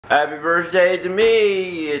Happy birthday to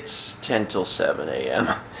me! It's 10 till 7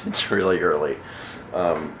 a.m. It's really early.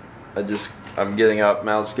 I'm getting up,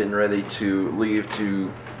 Mal's getting ready to leave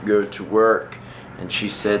to go to work, and she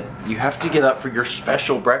said, you have to get up for your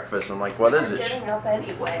special breakfast. I'm like, what is it? You were getting up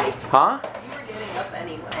anyway. Huh? You were getting up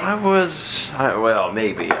anyway. Well,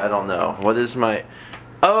 maybe, I don't know. What is my,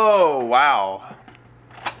 oh, wow.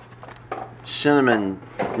 Cinnamon,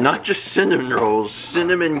 not just cinnamon rolls,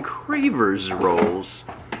 cinnamon cravers rolls.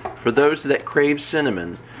 For those that crave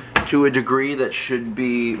cinnamon to a degree that should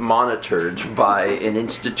be monitored by an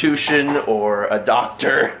institution or a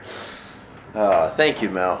doctor. Thank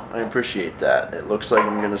you, Mel. I appreciate that. It looks like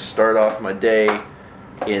I'm going to start off my day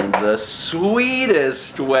in the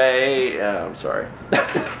sweetest way. I'm sorry.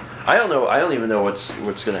 I don't know. I don't even know what's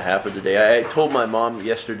going to happen today. I told my mom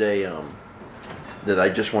yesterday that I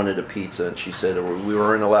just wanted a pizza, and she said we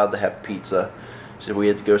weren't allowed to have pizza. She said we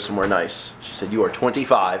had to go somewhere nice. She said, you are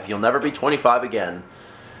 25. You'll never be 25 again.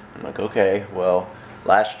 I'm like, okay, well,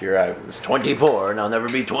 last year I was 24, and I'll never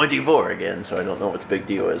be 24 again, so I don't know what the big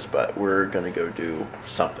deal is, but we're going to go do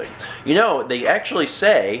something. You know, they actually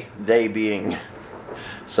say, they being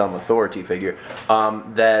some authority figure,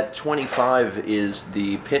 that 25 is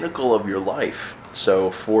the pinnacle of your life.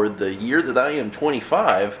 So for the year that I am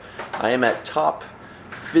 25, I am at top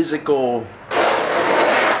physical...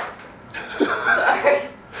 Sorry.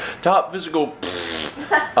 Top physical...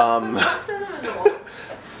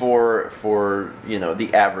 for you know,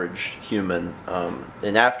 the average human,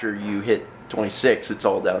 and after you hit 26, it's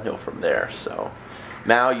all downhill from there. So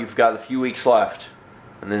now you've got a few weeks left,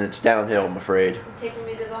 and then it's downhill, I'm afraid. You're taking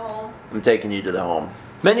me to the home. I'm taking you to the home.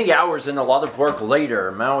 Many hours and a lot of work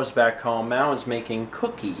later, Mao is back home. Mao is making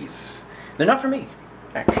cookies. They're not for me,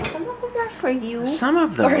 actually. Some of them are for you. Some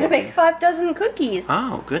of them. We're gonna make 5 dozen cookies.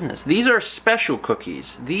 Oh goodness, these are special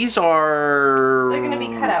cookies. These are. They're gonna be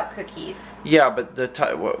cutout cookies. Yeah, but the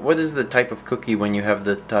type. What is the type of cookie when you have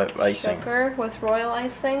the type icing? Sugar with royal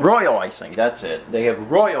icing. Royal icing. That's it. They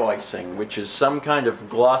have royal icing, which is some kind of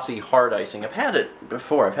glossy hard icing. I've had it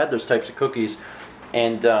before. I've had those types of cookies,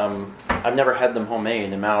 and I've never had them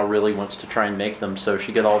homemade. And Mal really wants to try and make them, so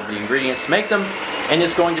she got all of the ingredients to make them, and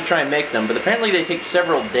is going to try and make them. But apparently they take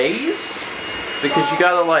several days because you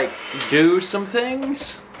gotta like do some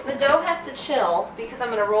things. The dough has to chill because I'm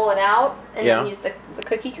going to roll it out and then use the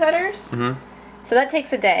cookie cutters. Mm-hmm. So that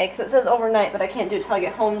takes a day because it says overnight, but I can't do it till I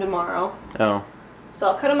get home tomorrow. Oh. So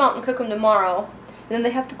I'll cut them out and cook them tomorrow. And then they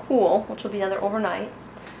have to cool, which will be another overnight.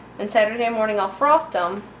 And Saturday morning I'll frost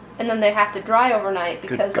them. And then they have to dry overnight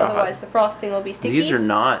because otherwise the frosting will be sticky. These are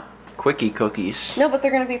not quickie cookies. No, but they're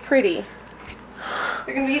going to be pretty.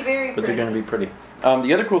 They're going to be very pretty. But they're going to be pretty.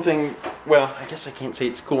 The other cool thing, well, I guess I can't say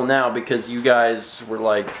it's cool now because you guys were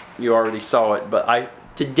like, you already saw it, but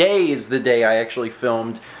today is the day I actually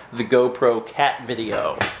filmed the GoPro cat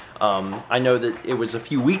video. I know that it was a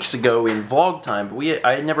few weeks ago in vlog time, but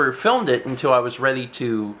I had never filmed it until I was ready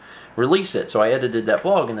to release it. So I edited that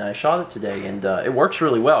vlog and then I shot it today, and it works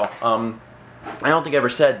really well. I don't think I ever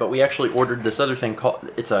said, but we actually ordered this other thing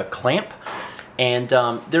called, it's a clamp. And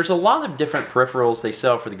there's a lot of different peripherals they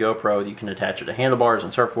sell for the GoPro. You can attach it to handlebars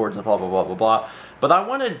and surfboards and blah, blah, blah, blah, blah. But I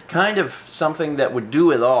wanted kind of something that would do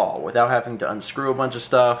it all without having to unscrew a bunch of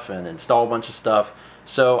stuff and install a bunch of stuff.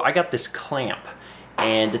 So I got this clamp.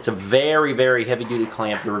 And it's a very, very heavy-duty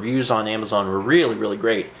clamp. The reviews on Amazon were really, really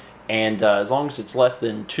great. And as long as it's less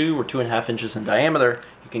than 2 or 2.5 inches in diameter,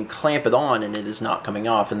 you can clamp it on and it is not coming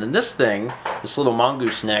off. And then this thing, this little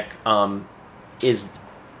mongoose neck,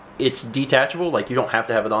 it's detachable, like you don't have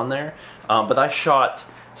to have it on there. But I shot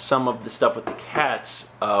some of the stuff with the cats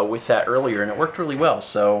with that earlier, and it worked really well.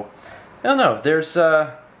 So I don't know. There's,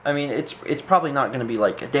 I mean, it's probably not going to be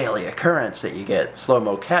like a daily occurrence that you get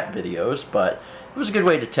slow-mo cat videos, but it was a good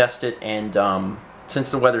way to test it. And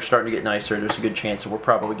since the weather's starting to get nicer, there's a good chance that we're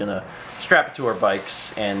probably going to strap it to our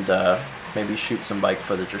bikes and maybe shoot some bike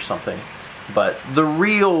footage or something. But the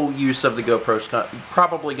real use of the GoPro is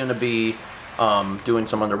probably going to be doing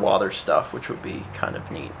some underwater stuff, which would be kind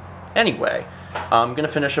of neat. Anyway, I'm going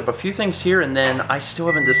to finish up a few things here, and then I still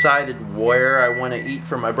haven't decided where I want to eat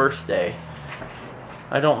for my birthday.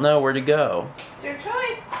 I don't know where to go. It's your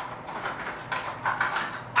choice.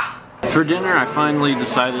 For dinner, I finally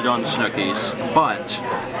decided on Snookies, but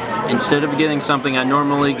instead of getting something I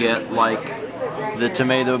normally get, like the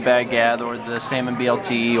tomato baguette or the salmon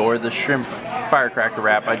BLT or the shrimp firecracker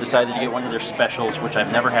wrap, I decided to get one of their specials, which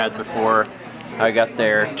I've never had before. I got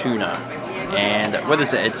their tuna. And what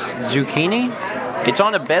is it? It's zucchini? It's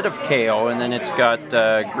on a bed of kale, and then it's got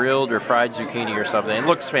grilled or fried zucchini or something. It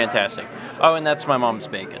looks fantastic. Oh, and that's my mom's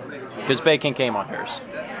bacon, because bacon came on hers.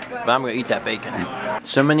 But I'm gonna eat that bacon.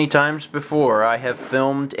 So many times before I have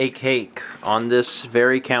filmed a cake on this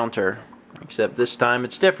very counter. Except this time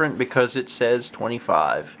it's different because it says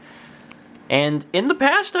 25. And in the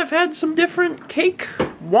past I've had some different cake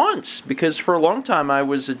once. Because for a long time I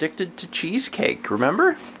was addicted to cheesecake,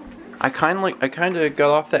 remember? I kind of got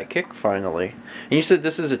off that kick finally. And you said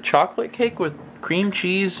this is a chocolate cake with cream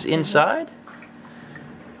cheese inside?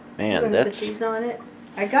 Man, that's... Put cheese on it.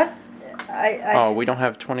 Oh, we don't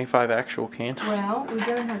have 25 actual candles? Well, we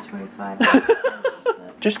don't have 25.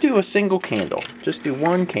 Just do a single candle. Just do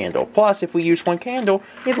one candle. Plus, if we use one candle,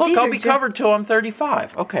 yeah, look, I'll be covered till I'm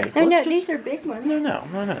 35. Okay. No, these are big ones. No.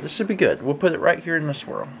 This would be good. We'll put it right here in the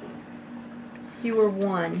swirl. You were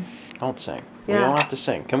one. Don't sing. Yeah. We don't have to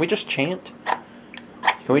sing. Can we just chant?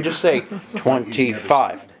 Can we just say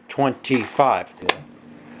 25, 25? Yeah.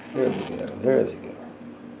 There they go. There they go.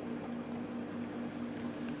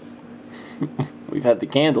 We've had the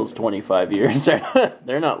candles 25 years.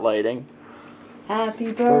 They're not lighting.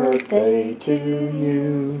 Happy birthday to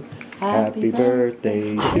you. Happy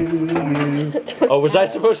birthday to you. Oh, was I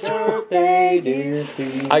supposed to? Birthday, dear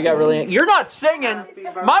Steve. I got really... You're not singing!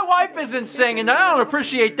 My wife isn't singing. I don't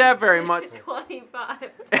appreciate that very much.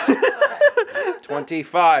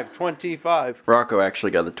 25. 25. Rocco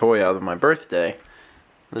actually got the toy out of my birthday.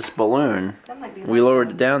 This balloon. We lowered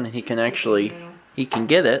it down and he can actually... He can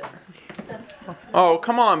get it. Oh,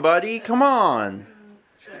 come on, buddy. Come on.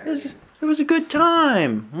 It was a good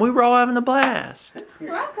time. We were all having a blast.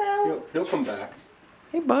 Rocco. He'll come back.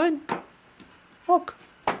 Hey, bud. Look.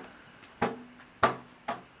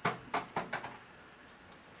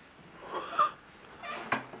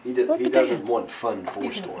 He doesn't want fun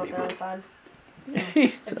forced on him.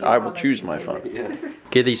 He said, I will choose my fun. Yeah.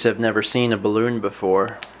 Kiddies have never seen a balloon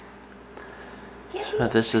before. So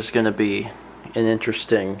this is going to be an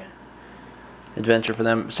interesting adventure for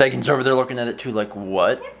them. Sagan's over there looking at it too like,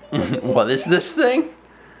 what? What is this thing?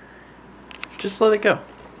 Just let it go.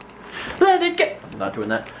 Let it go. I'm not doing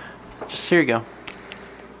that. Just here you go.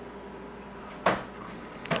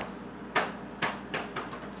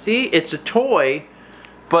 See, it's a toy,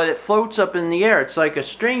 but it floats up in the air. It's like a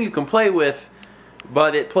string you can play with,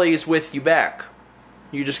 but it plays with you back.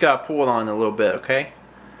 You just gotta pull it on a little bit, okay?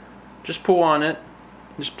 Just pull on it.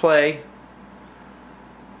 Just play.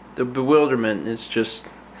 The bewilderment is just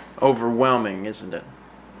overwhelming, isn't it?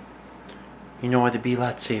 You know, it'd be a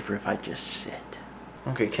lot safer if I just sit.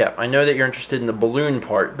 Okay, Cap, I know that you're interested in the balloon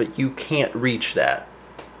part, but you can't reach that.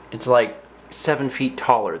 It's like 7 feet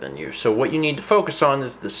taller than you. So what you need to focus on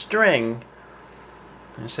is the string.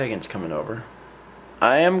 And Sagan's coming over.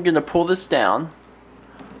 I am going to pull this down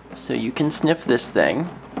so you can sniff this thing.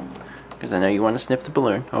 Because I know you want to sniff the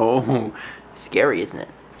balloon. Oh, scary, isn't it?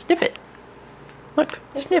 Sniff it. Look,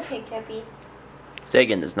 sniff. Okay, Cappy.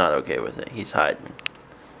 Sagan is not okay with it. He's hiding.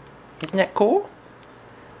 Isn't that cool?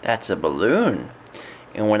 That's a balloon.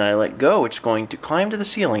 And when I let go, it's going to climb to the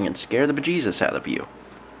ceiling and scare the bejesus out of you.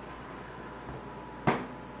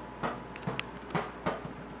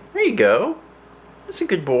 There you go. That's a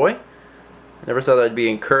good boy. I never thought I'd be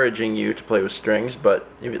encouraging you to play with strings, but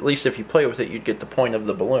at least if you play with it, you'd get the point of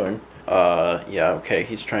the balloon. Yeah, okay,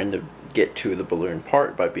 he's trying to get to the balloon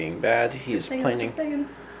part by being bad. He's planning...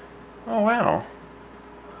 Oh, wow.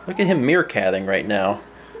 Look at him meerkatting right now.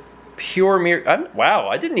 Pure wow,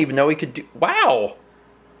 I didn't even know he could do... Wow!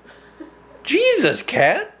 Jesus,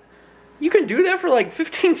 cat! You can do that for like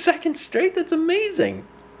 15 seconds straight? That's amazing.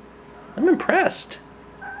 I'm impressed.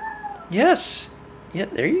 Yes. Yeah,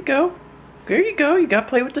 there you go. There you go. You gotta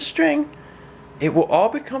play with the string. It will all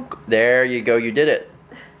become... There you go. You did it.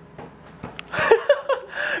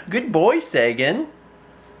 Good boy, Sagan.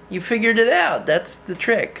 You figured it out. That's the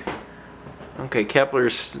trick. Okay,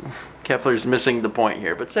 Kepler's missing the point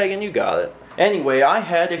here, but Sagan, you got it. Anyway, I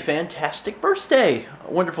had a fantastic birthday.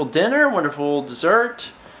 A wonderful dinner, wonderful dessert.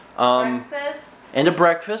 Breakfast. And a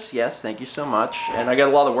breakfast, yes, thank you so much. And I got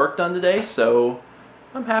a lot of work done today, so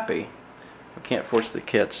I'm happy. I can't force the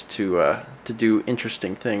kids to do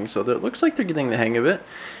interesting things, so it looks like they're getting the hang of it.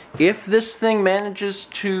 If this thing manages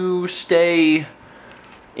to stay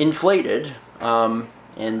inflated, and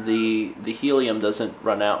the helium doesn't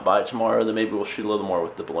run out by tomorrow, then maybe we'll shoot a little more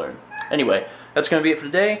with the balloon. Anyway, that's going to be it for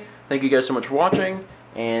today. Thank you guys so much for watching,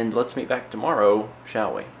 and let's meet back tomorrow,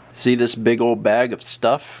 shall we? See this big old bag of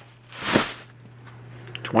stuff?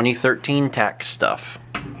 2013 tax stuff.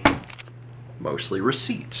 Mostly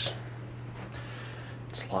receipts.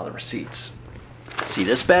 It's a lot of receipts. See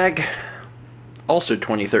this bag? Also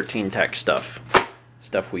 2013 tax stuff.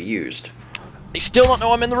 Stuff we used. They still don't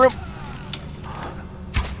know I'm in the room.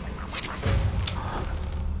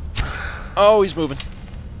 Oh, he's moving.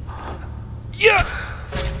 Yeah!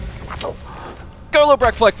 Go low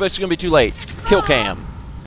break flex, but it's gonna be too late. Kill cam.